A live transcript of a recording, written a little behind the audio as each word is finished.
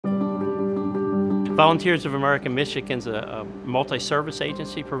Volunteers of America Michigan's a multi-service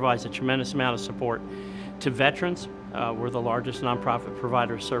agency, provides a tremendous amount of support to veterans. We're the largest nonprofit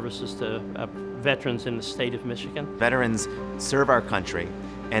provider of services to veterans in the state of Michigan. Veterans serve our country,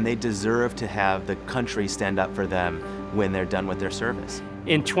 and they deserve to have the country stand up for them when they're done with their service.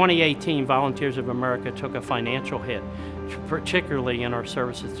 In 2018, Volunteers of America took a financial hit, particularly in our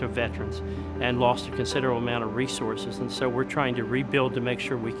services to veterans, and lost a considerable amount of resources, and so we're trying to rebuild to make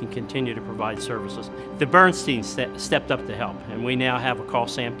sure we can continue to provide services. The Bernsteins stepped up to help, and we now have a Call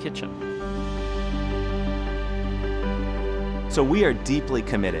Sam kitchen. So we are deeply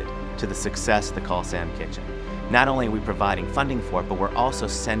committed to the success of the Call Sam kitchen. Not only are we providing funding for it, but we're also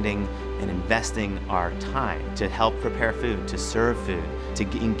sending and investing our time to help prepare food, to serve food, to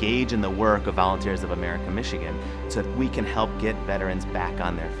engage in the work of Volunteers of America Michigan so that we can help get veterans back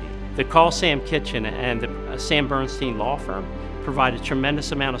on their feet. The Call Sam kitchen and the Sam Bernstein Law Firm provide a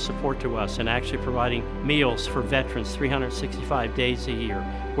tremendous amount of support to us in actually providing meals for veterans 365 days a year.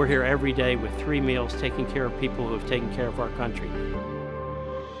 We're here every day with 3 meals taking care of people who have taken care of our country.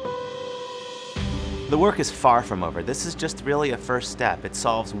 The work is far from over. This is just really a first step. It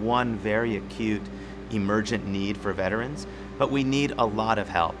solves one very acute, emergent need for veterans, but we need a lot of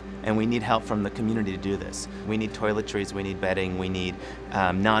help, and we need help from the community to do this. We need toiletries, we need bedding, we need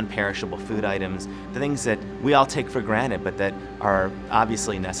non-perishable food items, the things that we all take for granted, but that are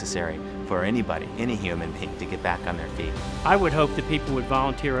obviously necessary for anybody, any human being, to get back on their feet. I would hope that people would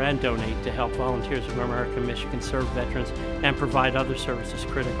volunteer and donate to help Volunteers of America Michigan serve veterans and provide other services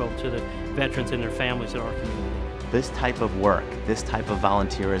critical to the veterans and their families in our community. This type of work, this type of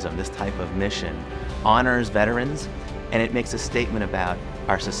volunteerism, this type of mission honors veterans, and it makes a statement about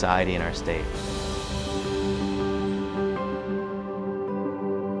our society and our state.